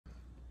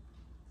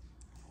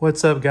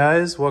What's up,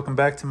 guys? Welcome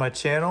back to my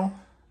channel.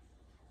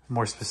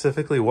 More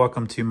specifically,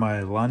 welcome to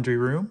my laundry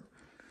room.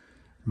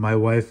 My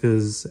wife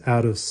is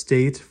out of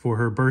state for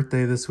her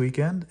birthday this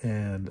weekend,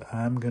 and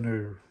I'm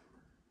gonna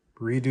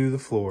redo the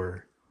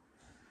floor.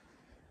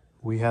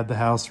 We had the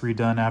house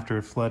redone after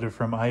it flooded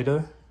from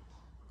Ida.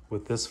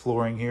 With this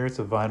flooring here, it's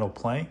a vinyl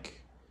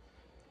plank,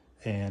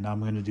 and I'm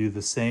gonna do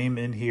the same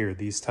in here.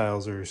 These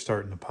tiles are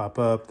starting to pop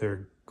up.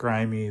 They're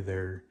grimy,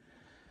 they're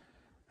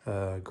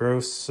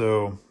gross,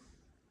 so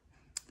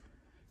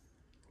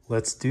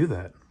let's do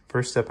that.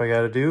 First step I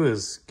gotta do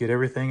is get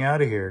everything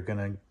out of here.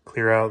 Gonna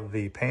clear out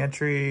the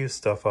pantry,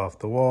 stuff off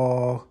the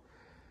wall.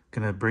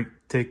 Gonna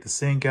take the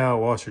sink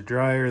out, washer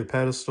dryer, the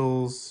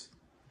pedestals,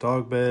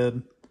 dog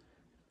bed.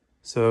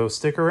 So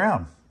stick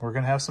around, we're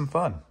gonna have some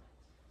fun.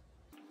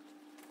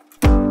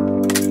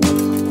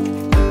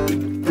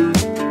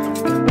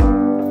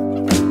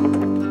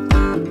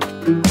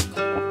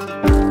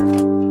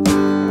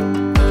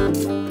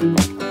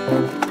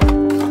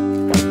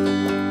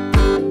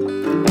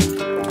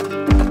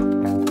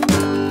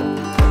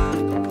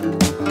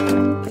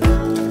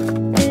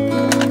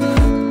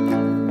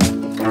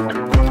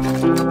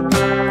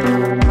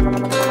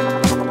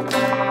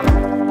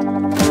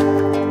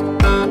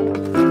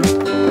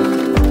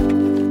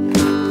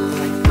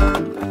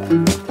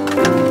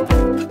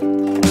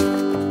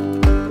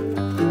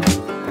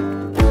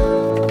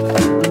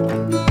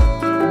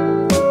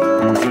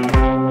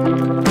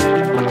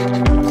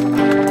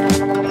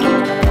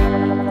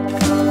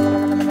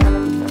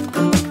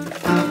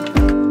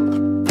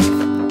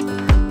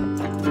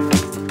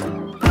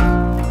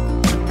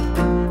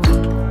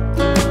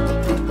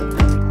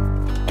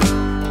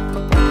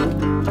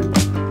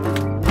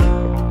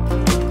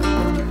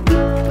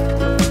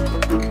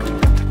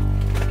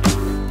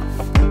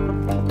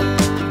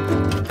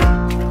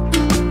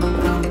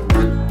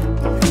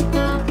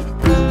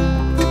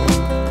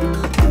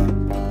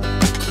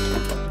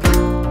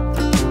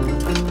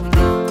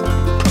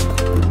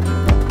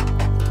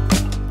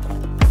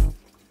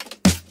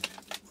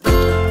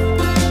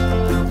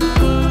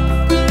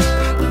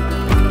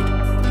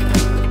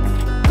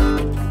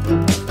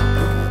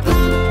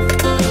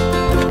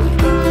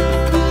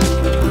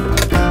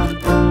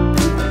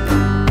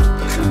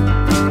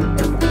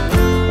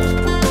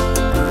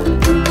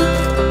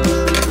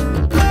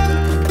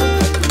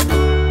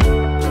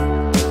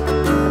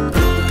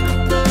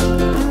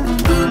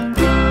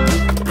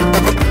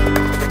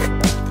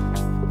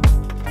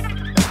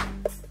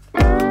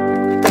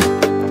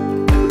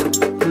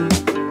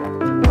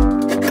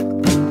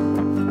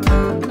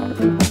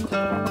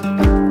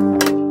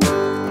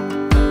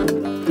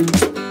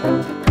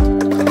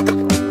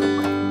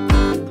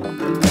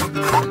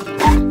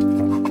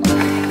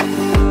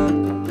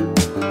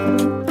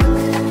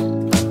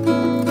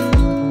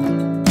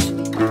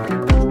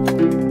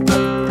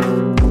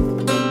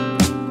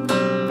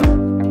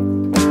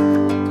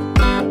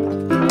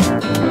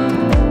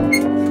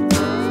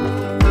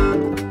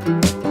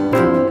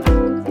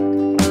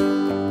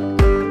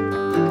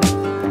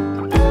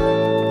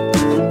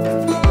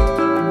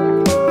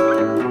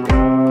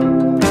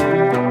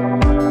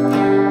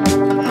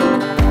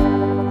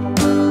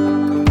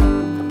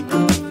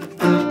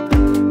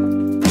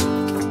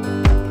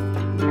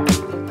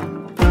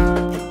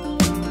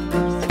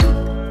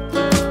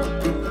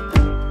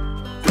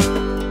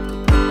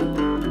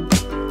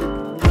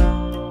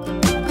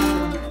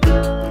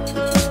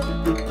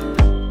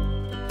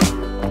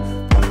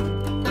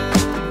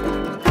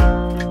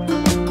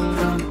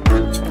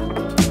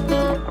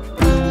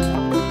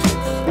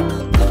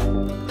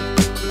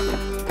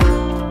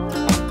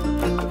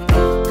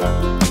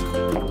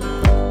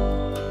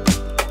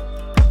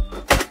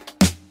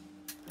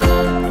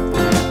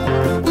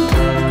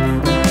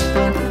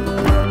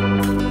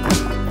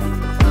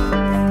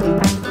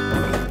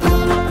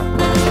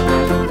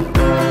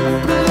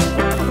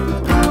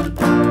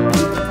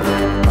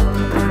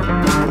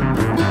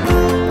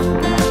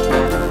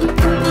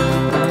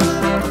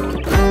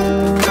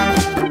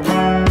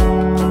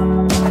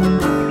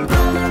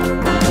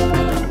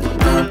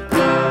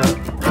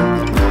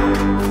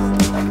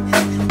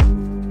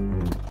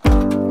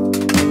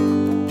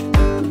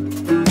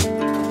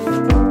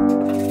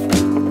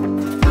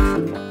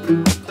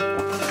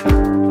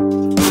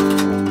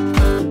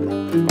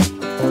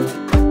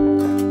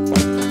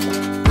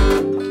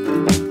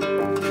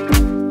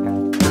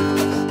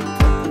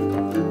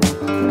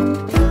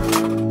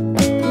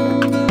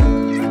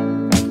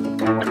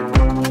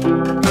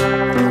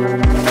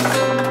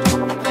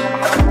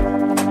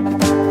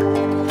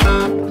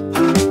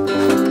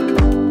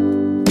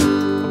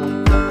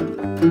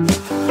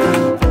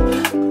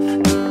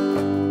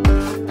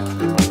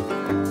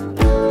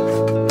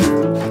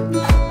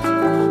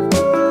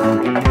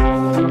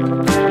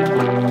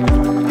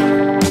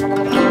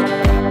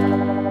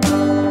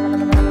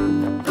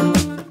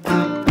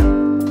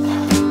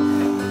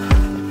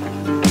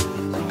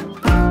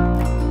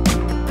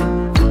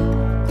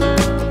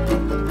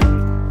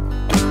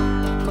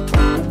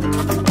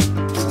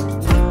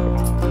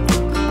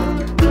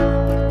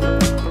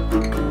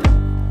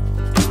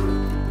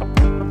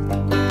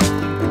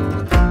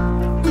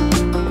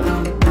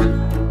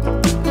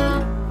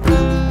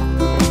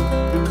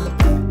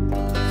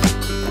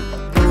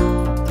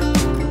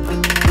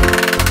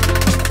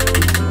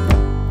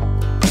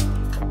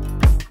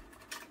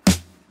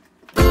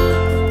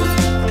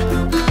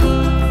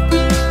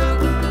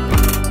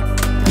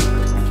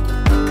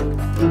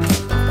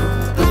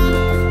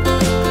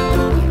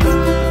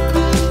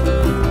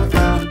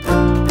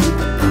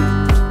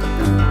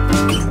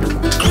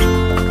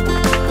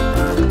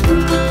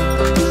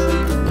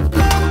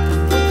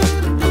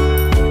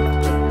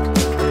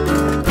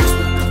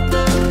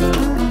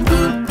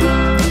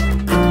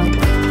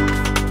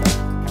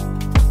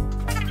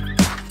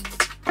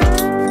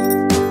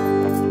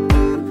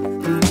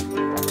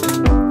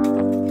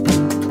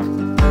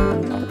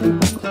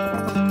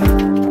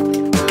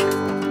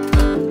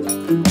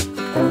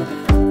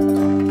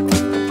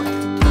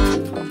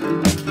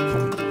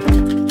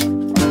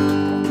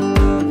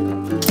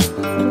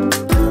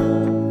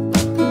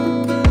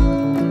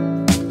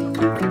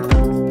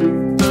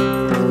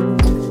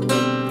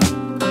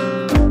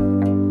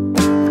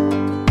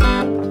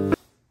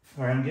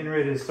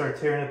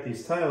 start tearing up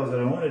these tiles,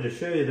 and I wanted to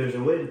show you there's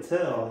a way to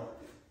tell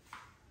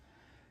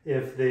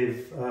if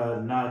they've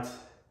not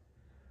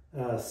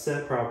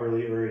set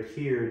properly or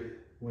adhered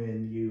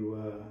when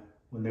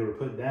when they were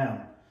put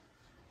down.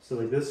 So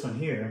like this one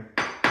here,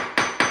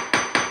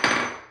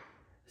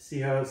 see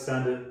how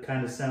it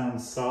kind of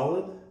sounds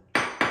solid?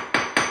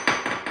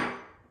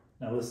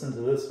 Now listen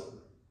to this one.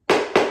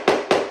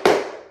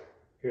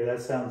 Hear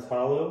that sounds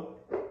hollow?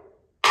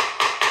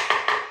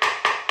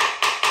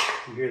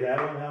 You hear that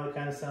one, how it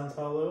kind of sounds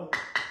hollow?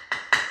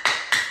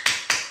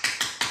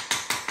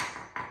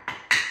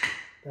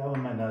 That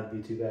one might not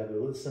be too bad, but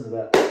listen to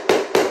that.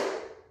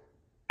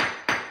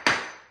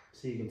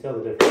 So you can tell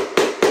the difference.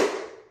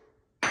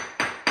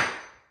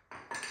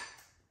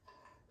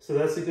 So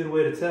that's a good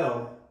way to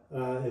tell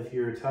if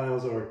your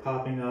tiles are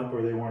popping up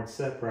or they weren't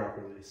set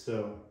properly.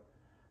 So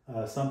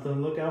something to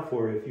look out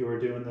for if you are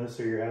doing this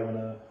or you're having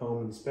a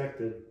home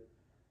inspected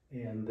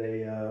and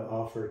they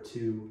offer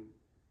to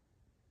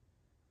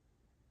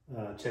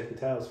check the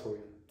tiles for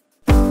you.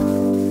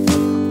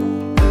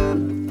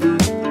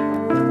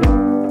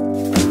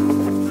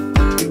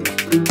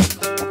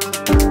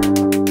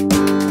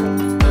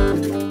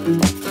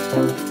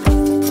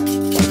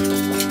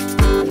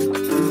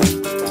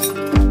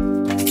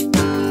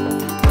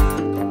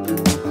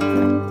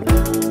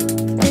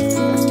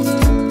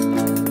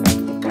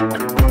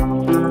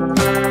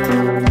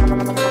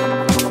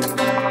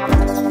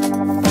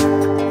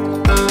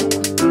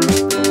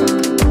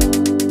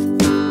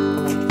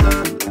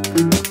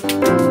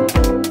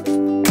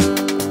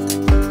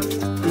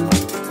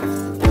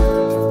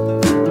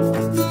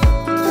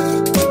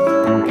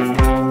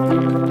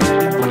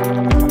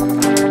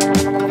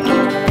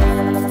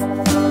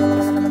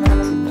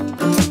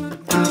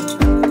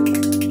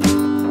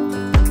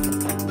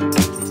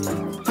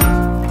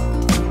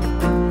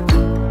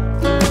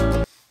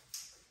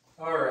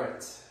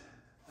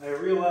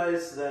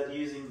 That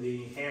using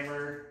the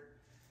hammer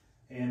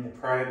and the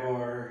pry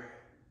bar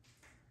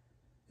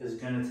is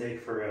going to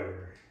take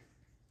forever.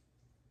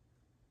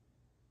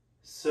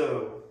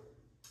 So,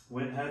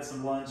 went and had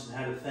some lunch and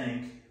had to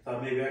think.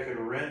 Thought maybe I could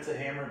rent a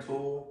hammer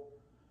tool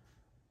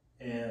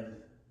and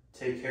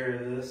take care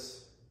of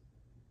this.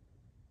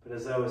 But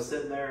as I was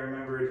sitting there, I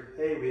remembered,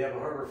 hey, we have a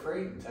Harbor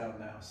Freight in town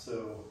now,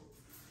 so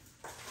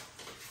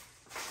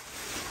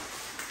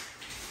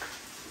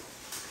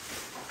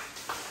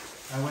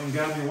I went and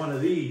got me one of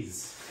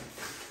these.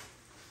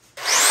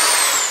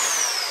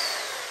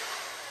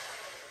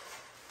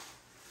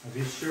 Now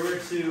be sure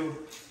to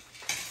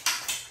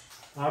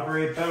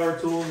operate power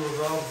tools with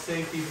all the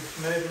safety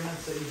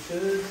measurements that you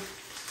should.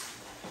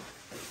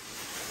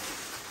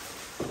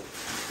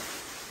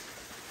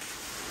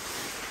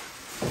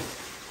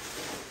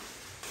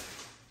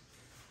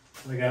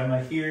 I got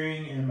my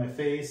hearing and my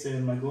face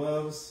and my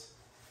gloves.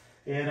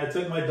 And I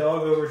took my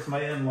dog over to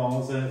my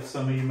in-laws, and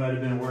some of you might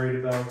have been worried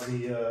about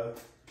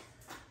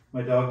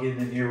my dog getting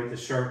in here with the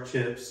sharp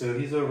chips. So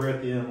he's over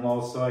at the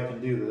in-laws, so I can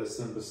do this.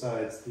 And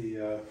besides,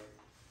 the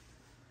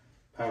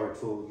power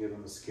tool will give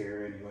him a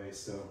scare anyway.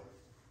 So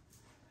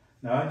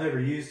now I've never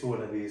used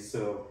one of these,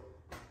 so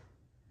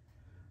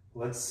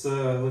let's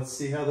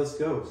see how this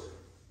goes.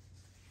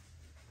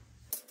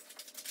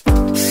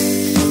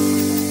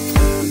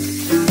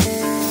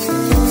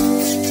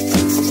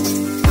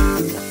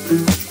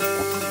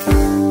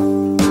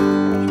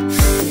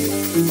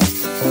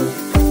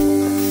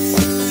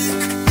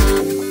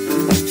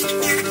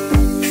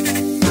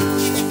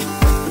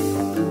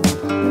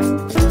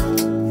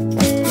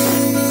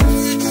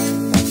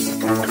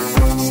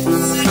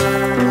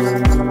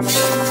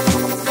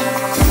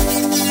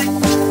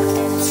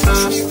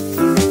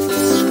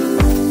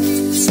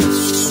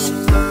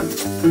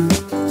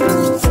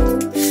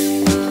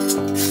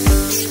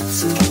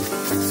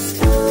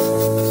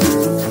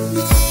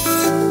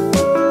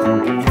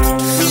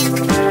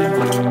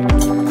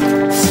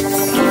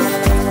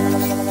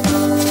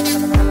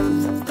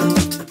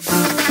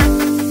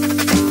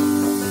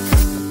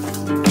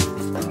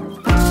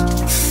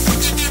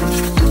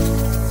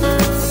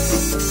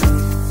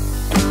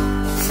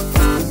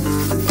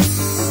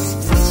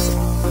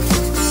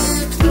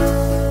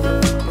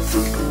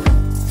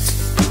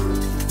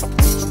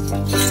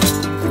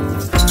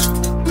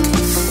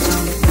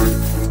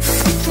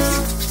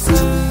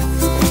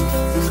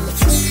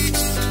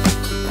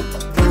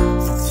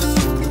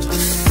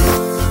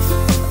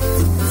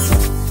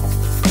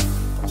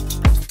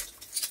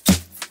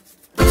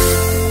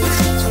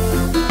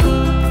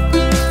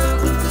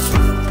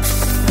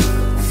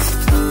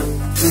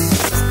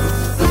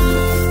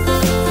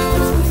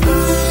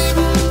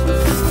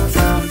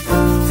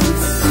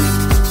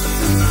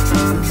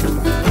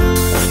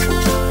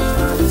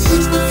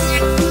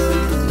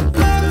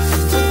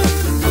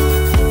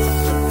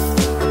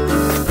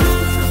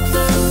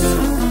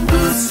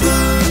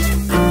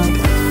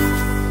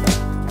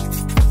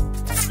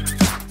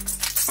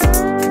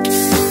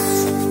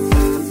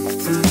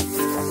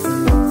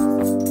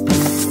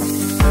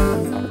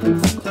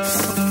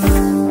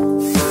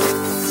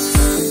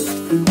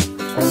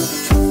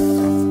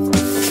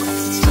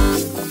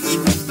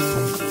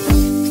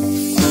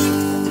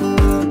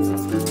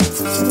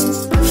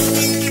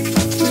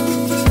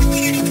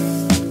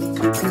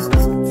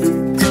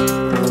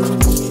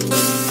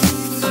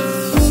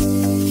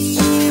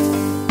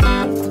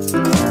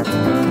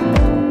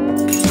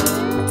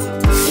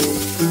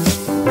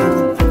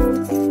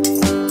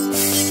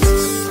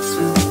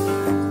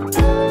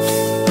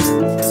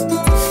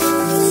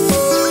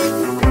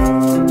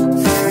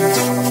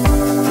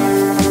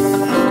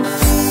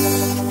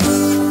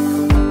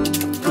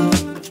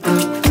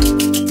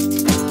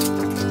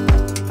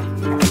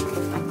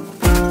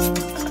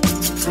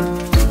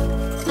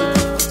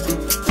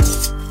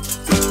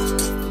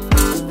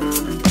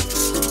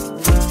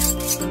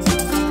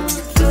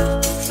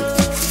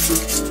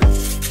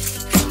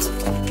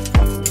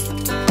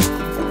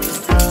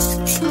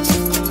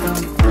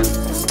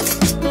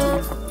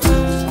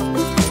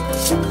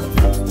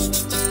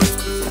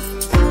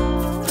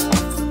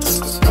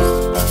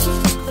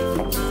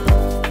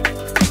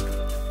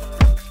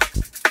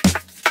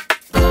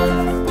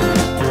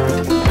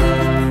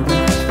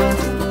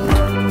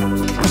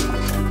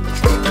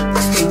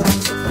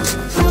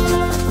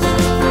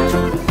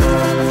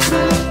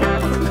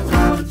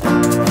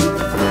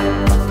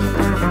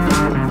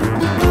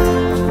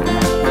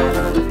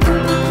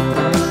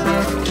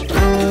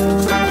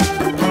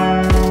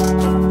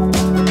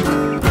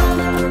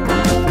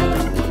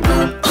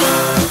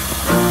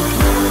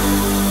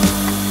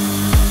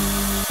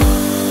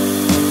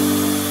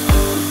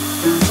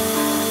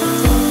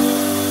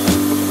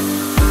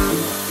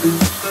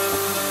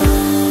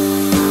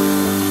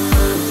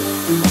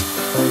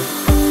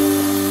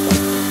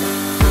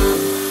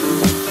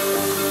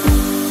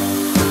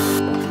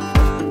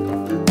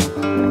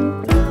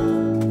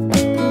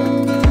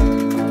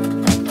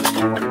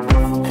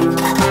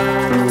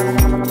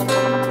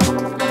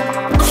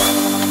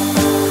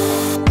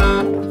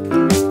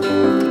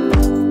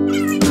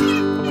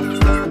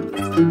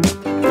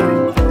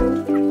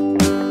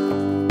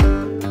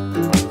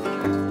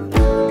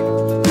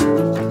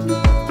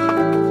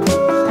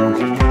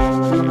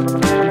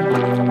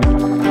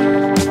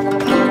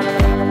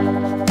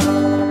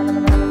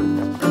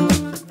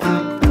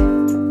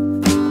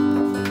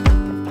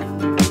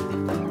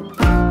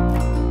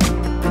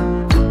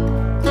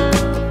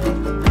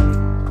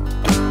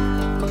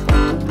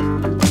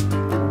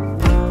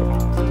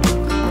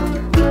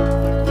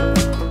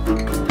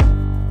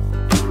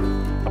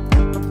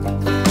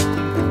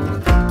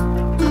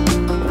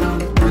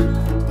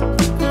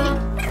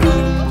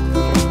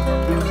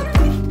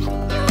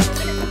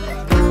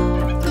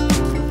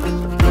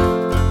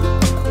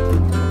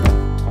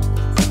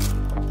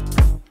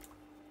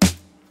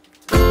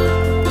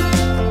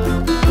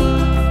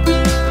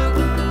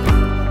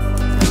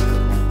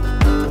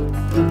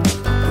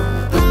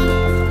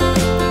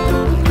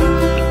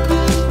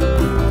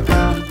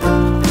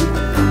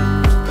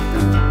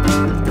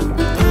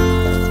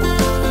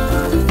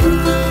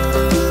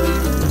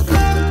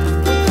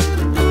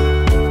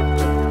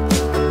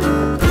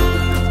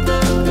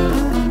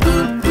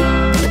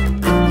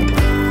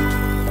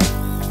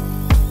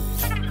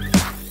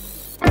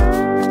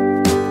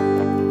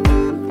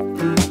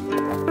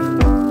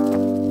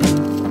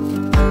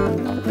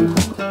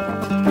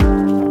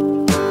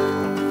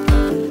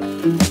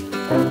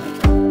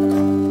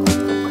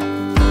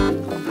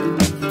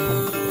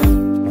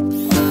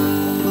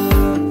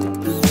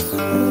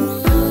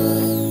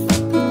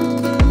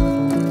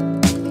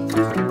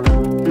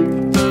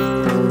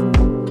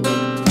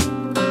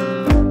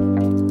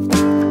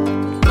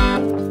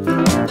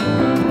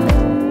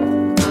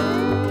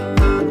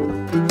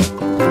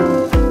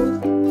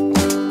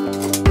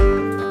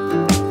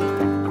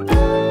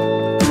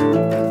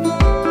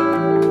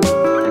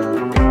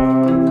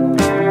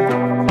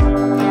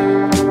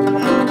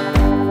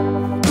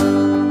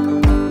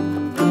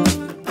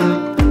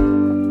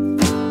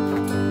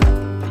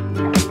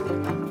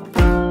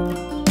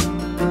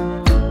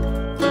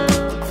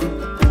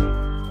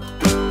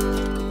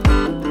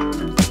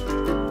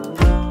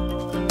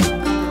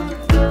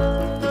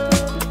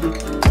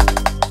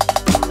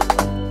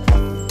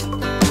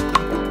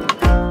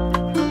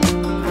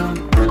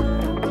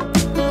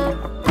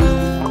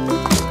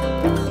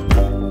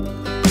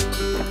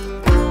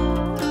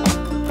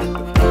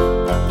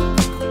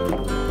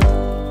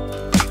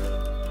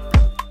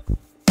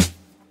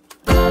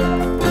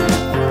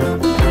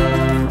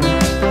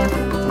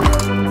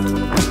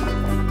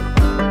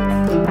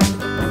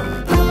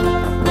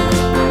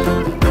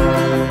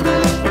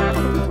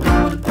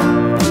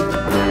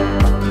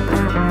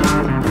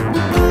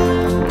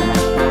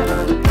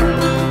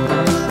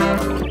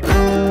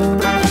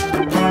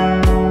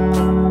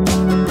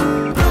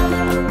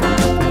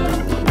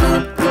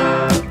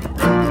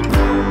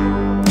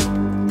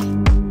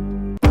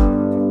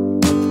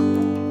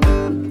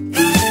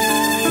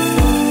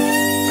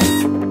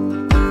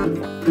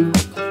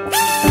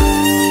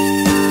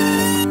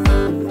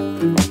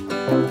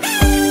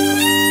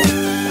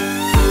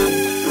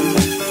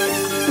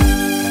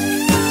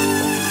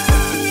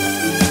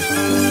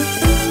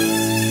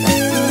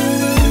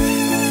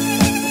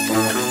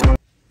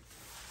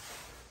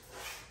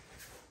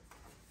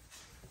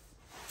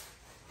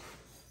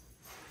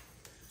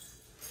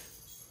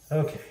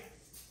 Okay,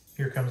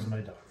 here comes my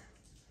dog.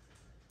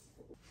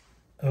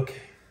 Okay,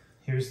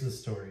 here's the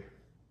story.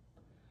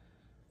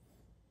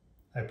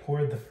 I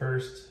poured the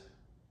first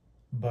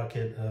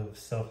bucket of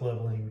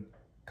self-leveling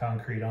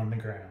concrete on the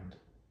ground,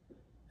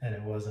 and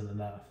it wasn't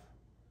enough.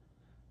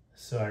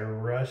 So I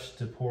rushed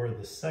to pour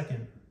the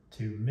second,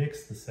 to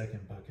mix the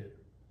second bucket,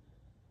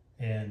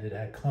 and it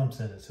had clumps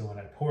in it. So when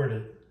I poured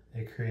it,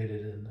 it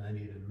created an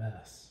uneven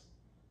mess.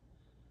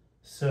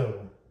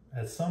 So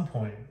at some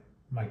point,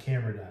 my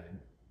camera died.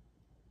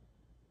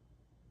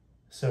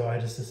 So I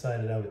just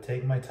decided I would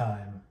take my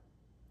time,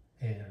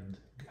 and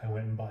I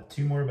went and bought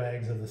 2 more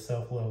bags of the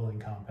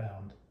self-leveling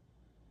compound,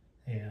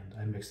 and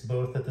I mixed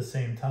both at the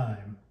same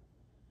time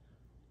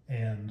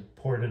and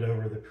poured it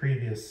over the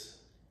previous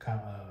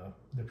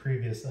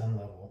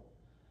unlevel.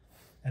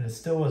 And it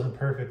still wasn't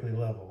perfectly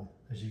level.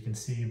 As you can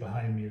see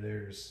behind me,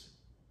 there's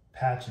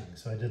patching.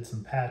 So I did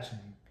some patching.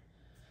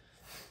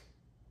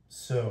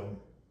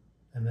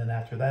 And then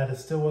after that, it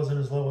still wasn't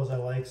as level as I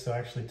liked. So I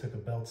actually took a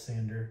belt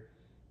sander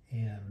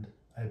and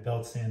I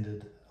belt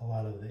sanded a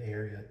lot of the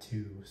area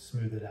to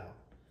smooth it out.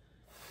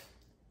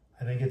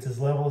 I think it's as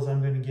level as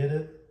I'm going to get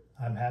it.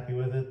 I'm happy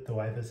with it. The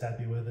wife is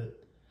happy with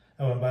it.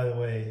 Oh, and by the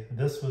way,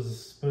 this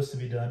was supposed to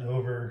be done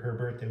over her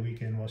birthday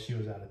weekend while she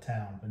was out of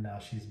town, but now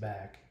she's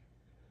back.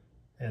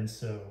 And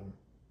so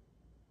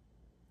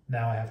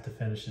now I have to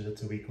finish it.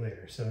 It's a week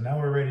later. So now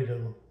we're ready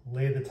to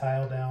lay the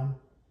tile down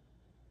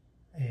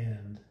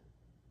and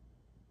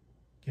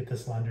get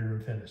this laundry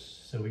room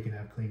finished so we can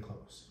have clean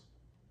clothes.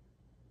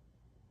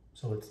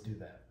 So let's do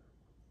that.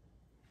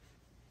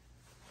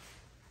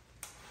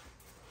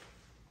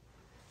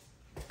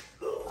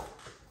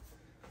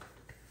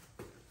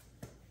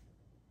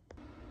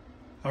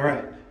 All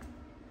right,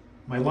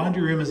 my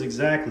laundry room is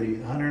exactly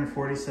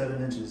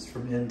 147 inches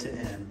from end to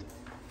end.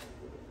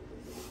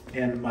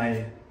 And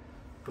my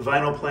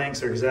vinyl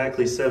planks are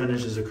exactly 7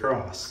 inches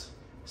across.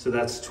 So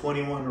that's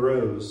 21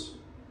 rows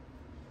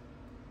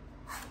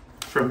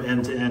from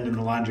end to end in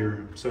the laundry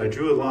room. So I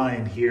drew a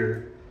line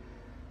here.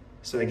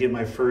 So I get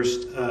my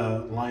first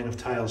line of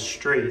tiles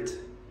straight.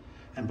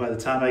 And by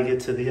the time I get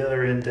to the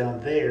other end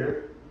down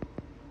there,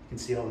 you can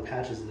see all the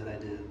patches that I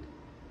did.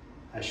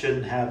 I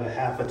shouldn't have a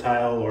half a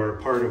tile or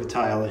a part of a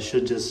tile. It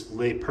should just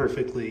lay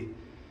perfectly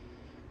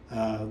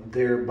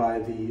there by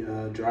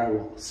the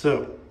drywall.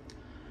 So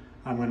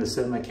I'm going to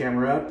set my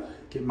camera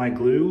up, get my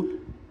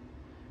glue,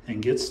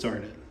 and get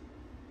started.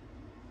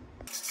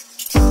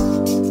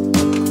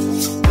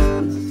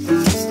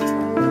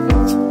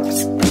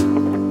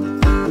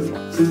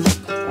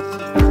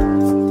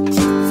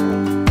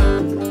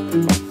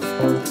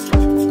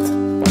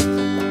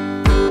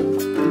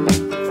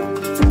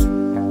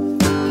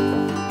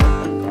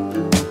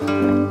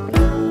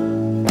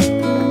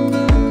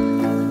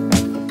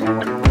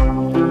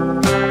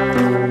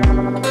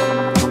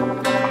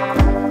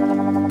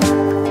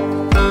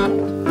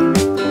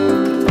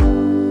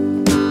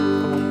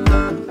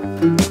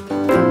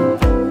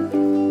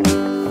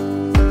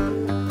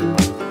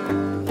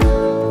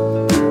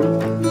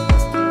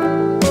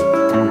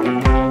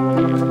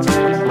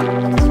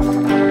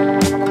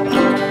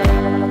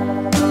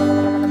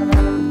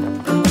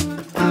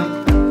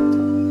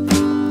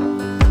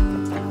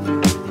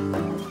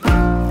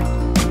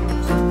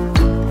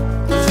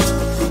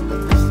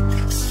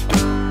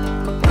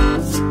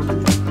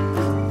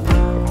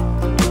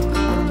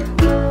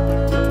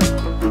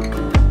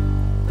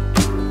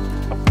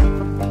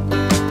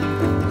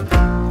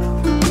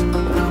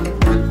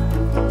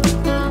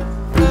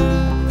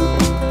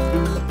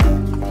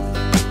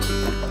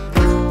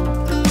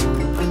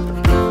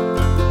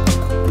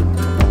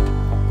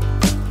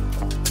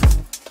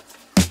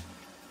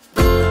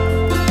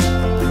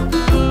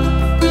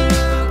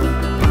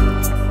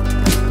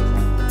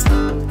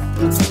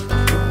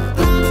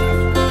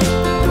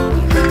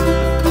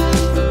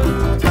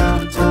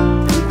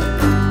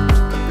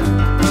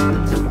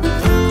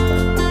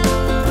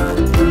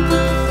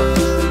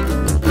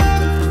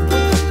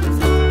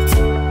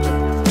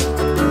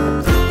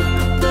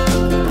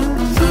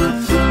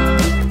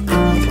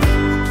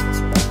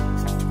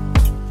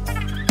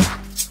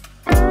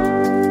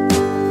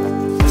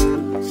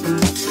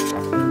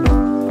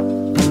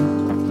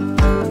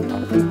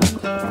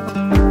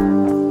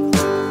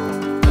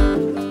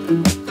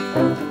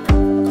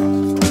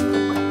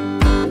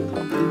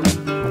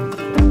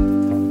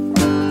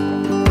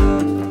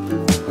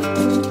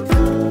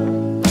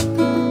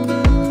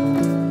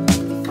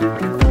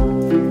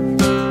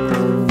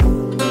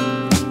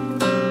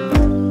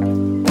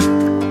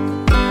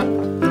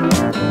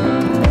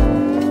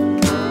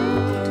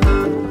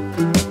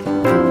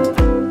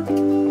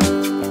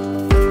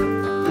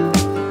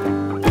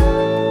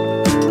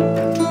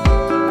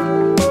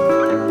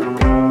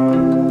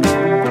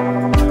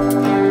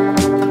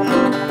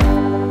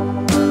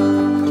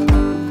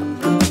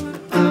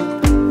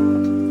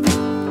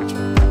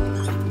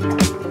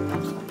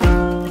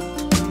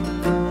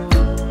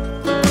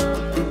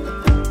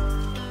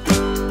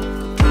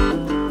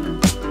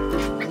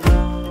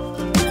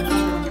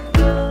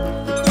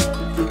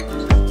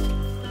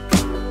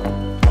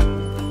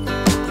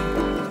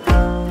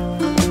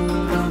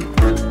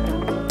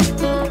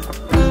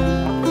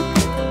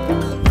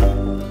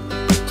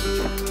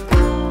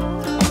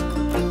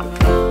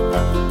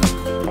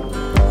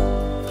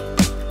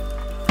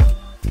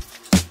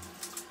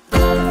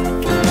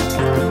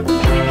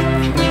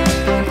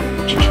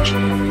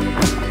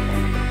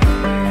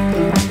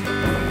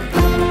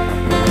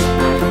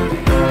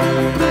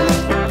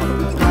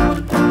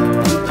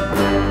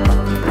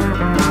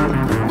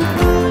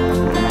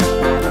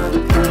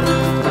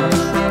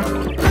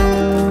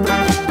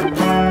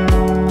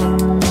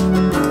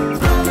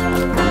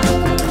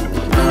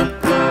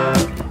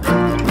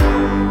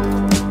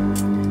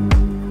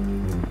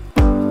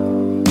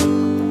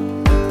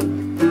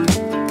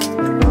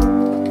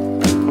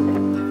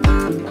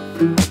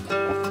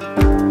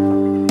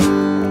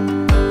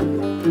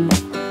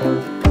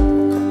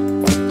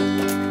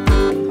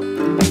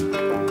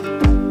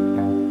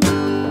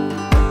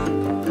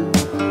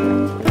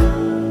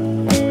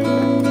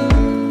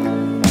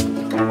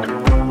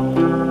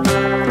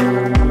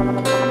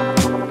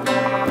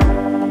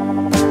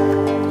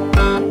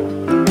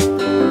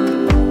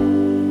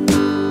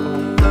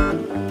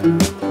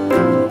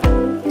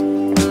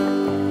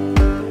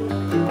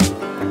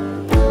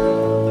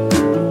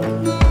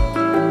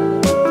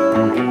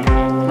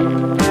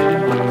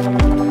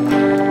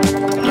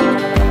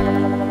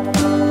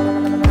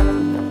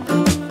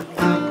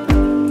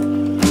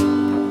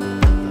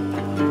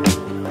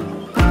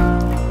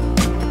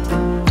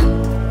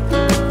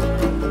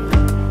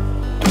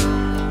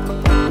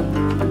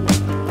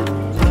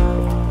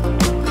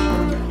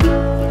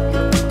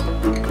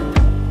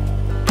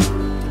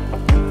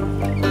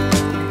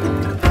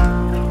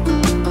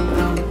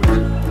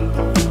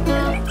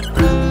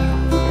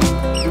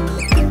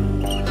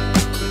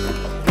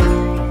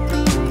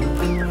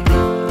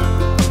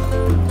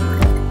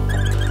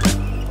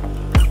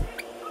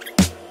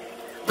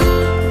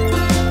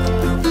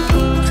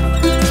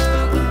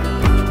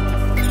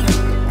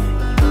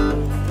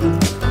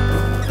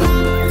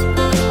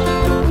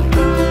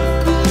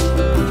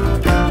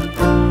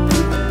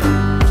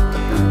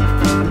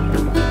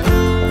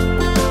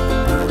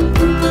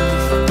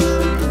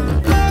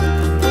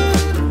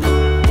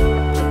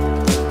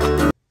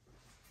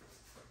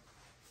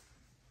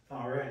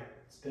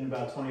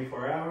 about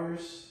 24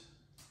 hours.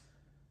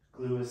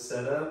 Glue is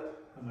set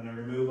up. I'm going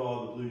to remove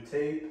all the blue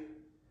tape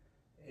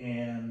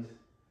and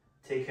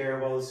take care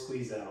of all the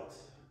squeeze out.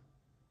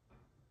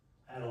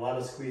 I had a lot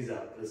of squeeze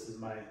out. This is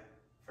my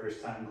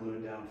first time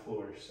gluing down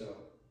floors, so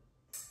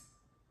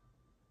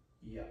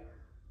yeah.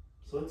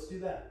 So let's do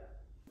that.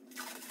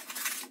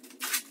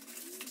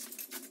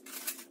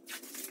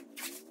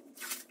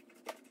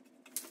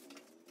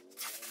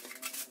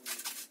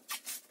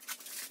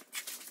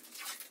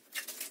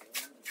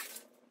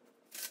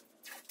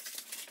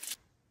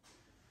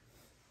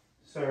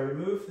 So I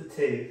removed the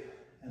tape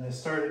and I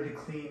started to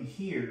clean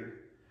here,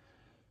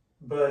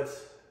 but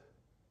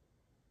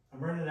I'm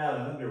running out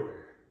of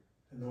underwear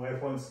and the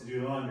wife wants to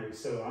do laundry.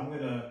 So I'm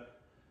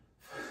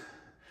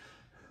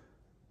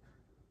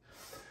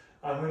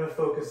gonna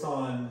focus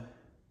on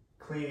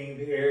cleaning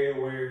the area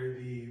where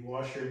the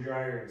washer and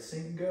dryer and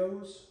sink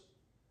goes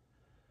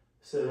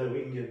so that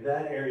we can get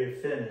that area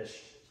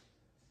finished.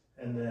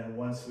 And then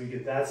once we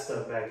get that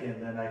stuff back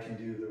in, then I can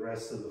do the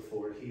rest of the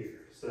floor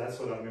here. So that's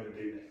what I'm gonna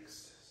do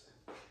next.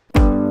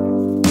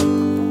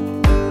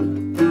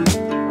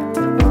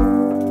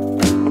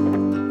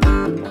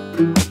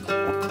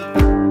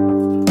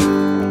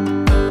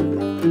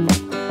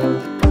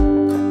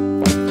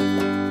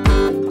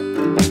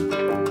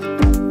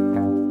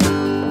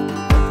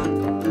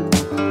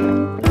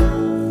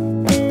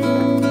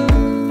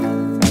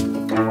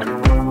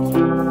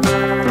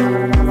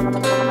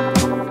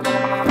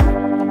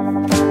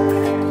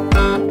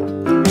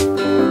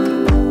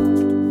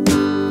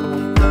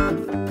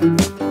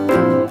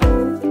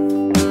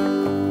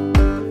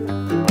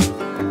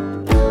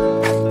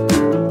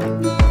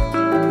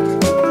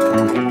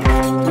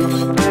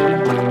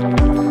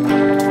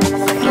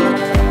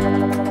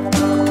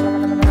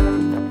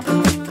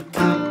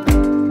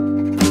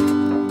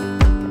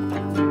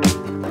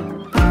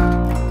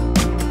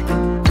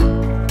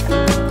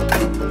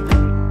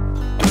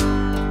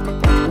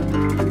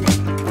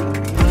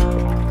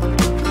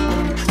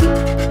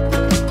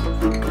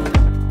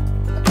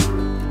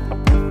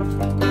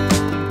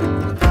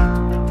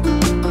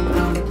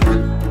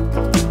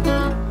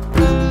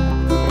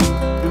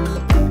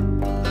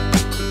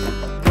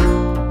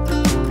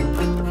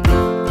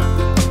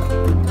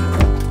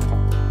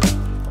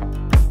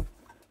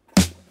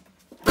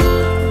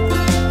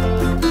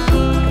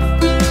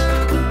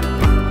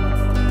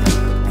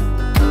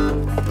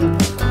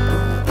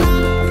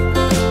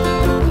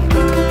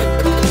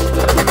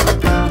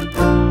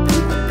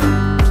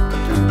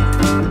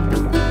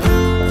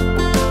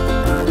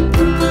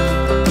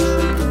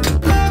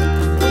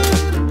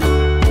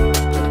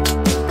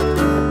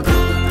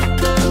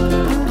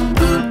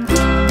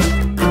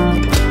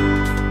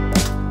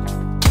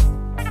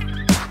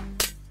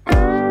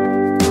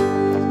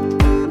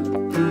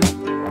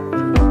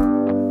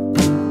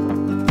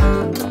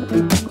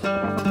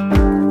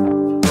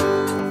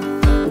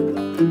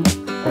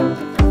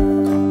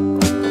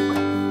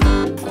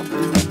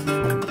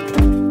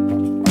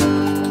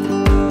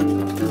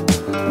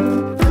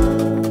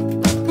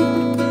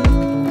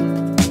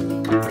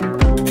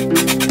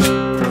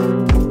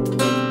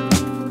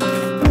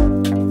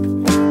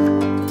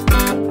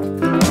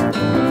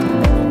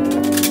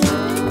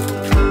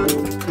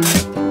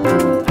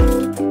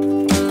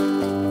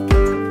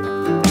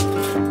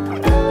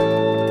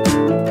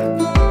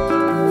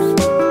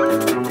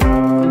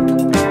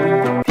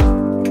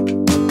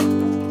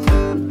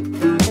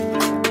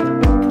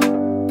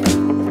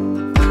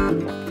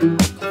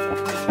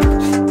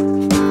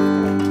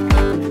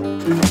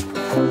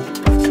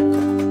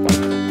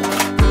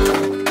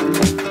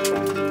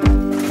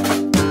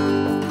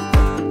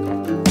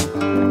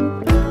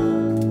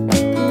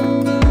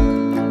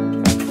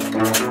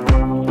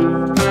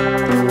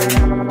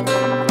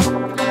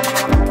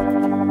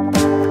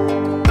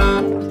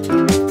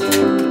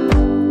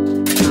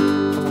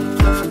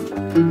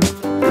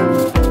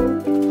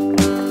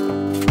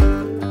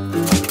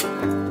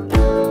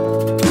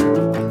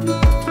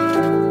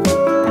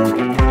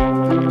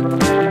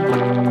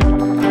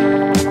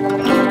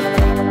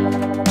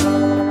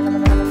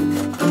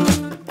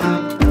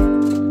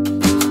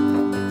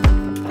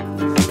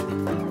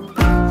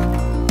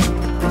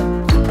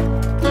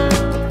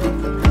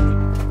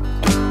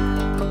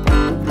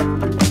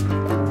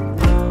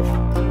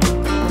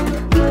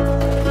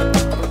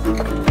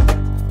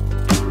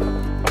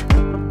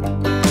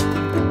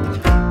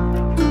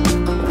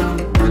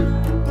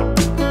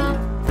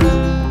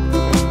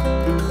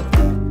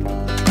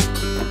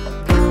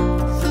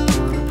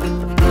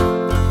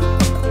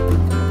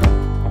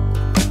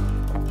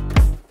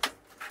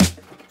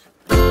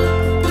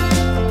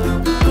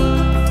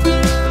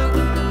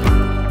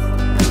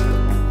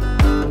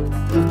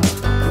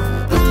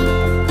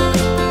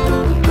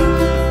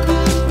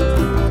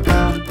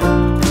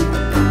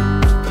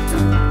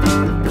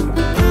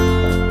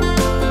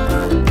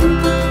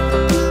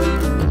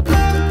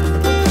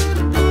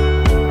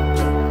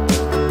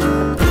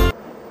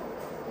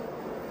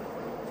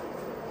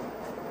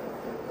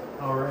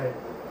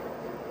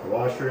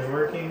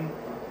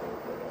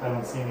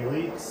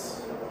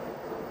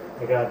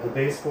 the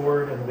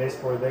baseboard and the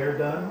baseboard there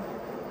done.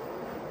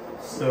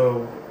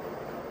 So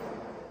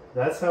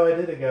that's how I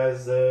did it,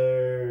 guys.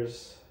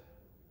 There's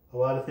a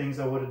lot of things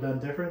I would have done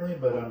differently,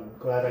 but I'm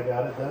glad I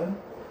got it done.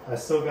 I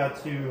still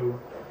have to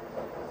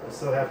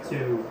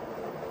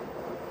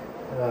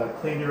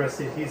clean the rest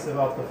of the adhesive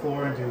off the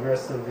floor and do the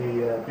rest of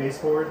the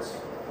baseboards,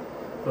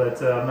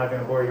 but I'm not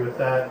going to bore you with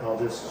that. I'll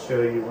just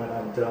show you when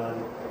I'm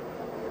done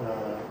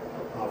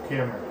off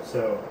camera.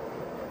 So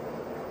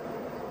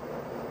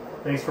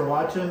thanks for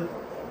watching.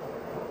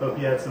 Hope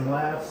you had some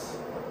laughs,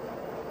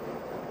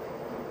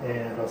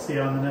 and I'll see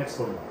you on the next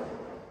one.